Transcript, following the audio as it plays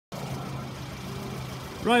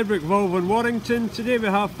Rybrook Volvo in Warrington. Today we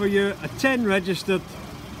have for you a 10 registered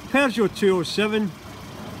Peugeot 207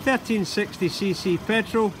 1360cc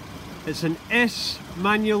petrol. It's an S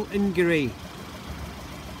manual in grey.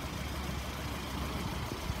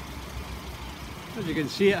 As you can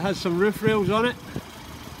see, it has some roof rails on it.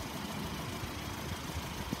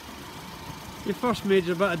 Your first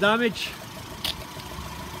major bit of damage,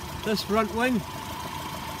 this front wing,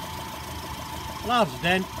 large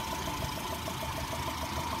dent.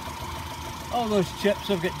 All those chips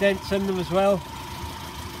have got dents in them as well.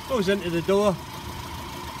 Goes into the door.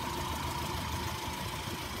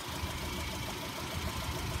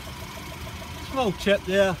 Small chip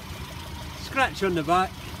there, scratch on the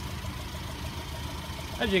back.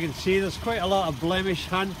 As you can see, there's quite a lot of blemish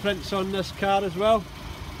handprints on this car as well.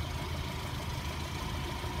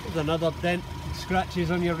 There's another dent,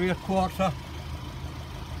 scratches on your rear quarter.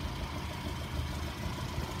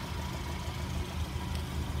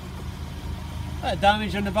 Bit of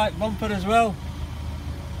damage on the back bumper as well.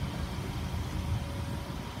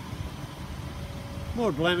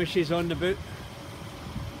 More blemishes on the boot.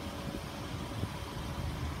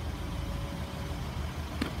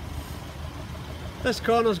 This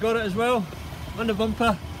corner's got it as well, on the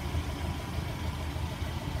bumper.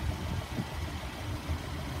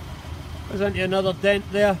 Goes into another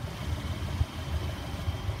dent there.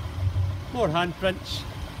 More handprints.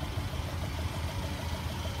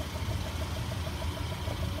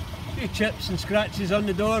 Few chips and scratches on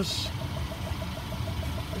the doors.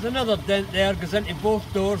 There's another dent there, goes into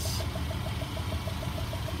both doors.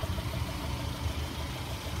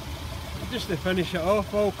 Just to finish it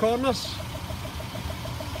off, all corners.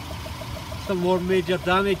 Some more major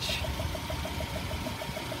damage.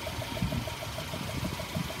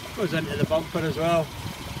 Goes into the bumper as well.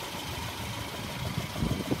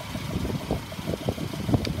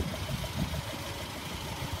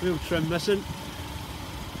 Wheel trim missing.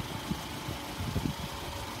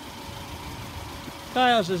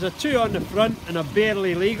 Tyres, there's a 2 on the front and a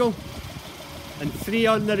barely legal, and 3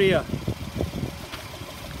 on the rear.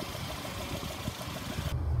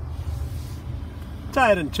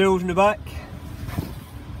 Tyre and tools in the back.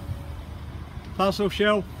 Parcel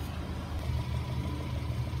shelf.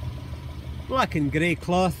 Black and grey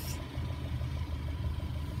cloth.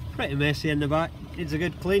 Pretty messy in the back, needs a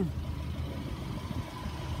good clean.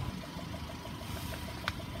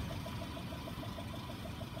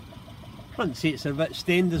 Front seats are a bit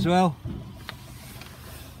stained as well.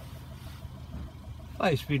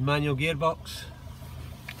 5-speed manual gearbox.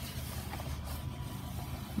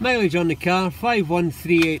 Mileage on the car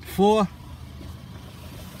 51384.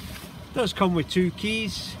 Does come with 2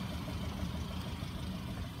 keys.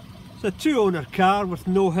 It's a 2-owner car with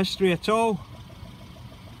no history at all,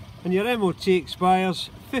 and your MOT expires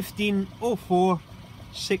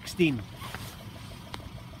 15/04/16.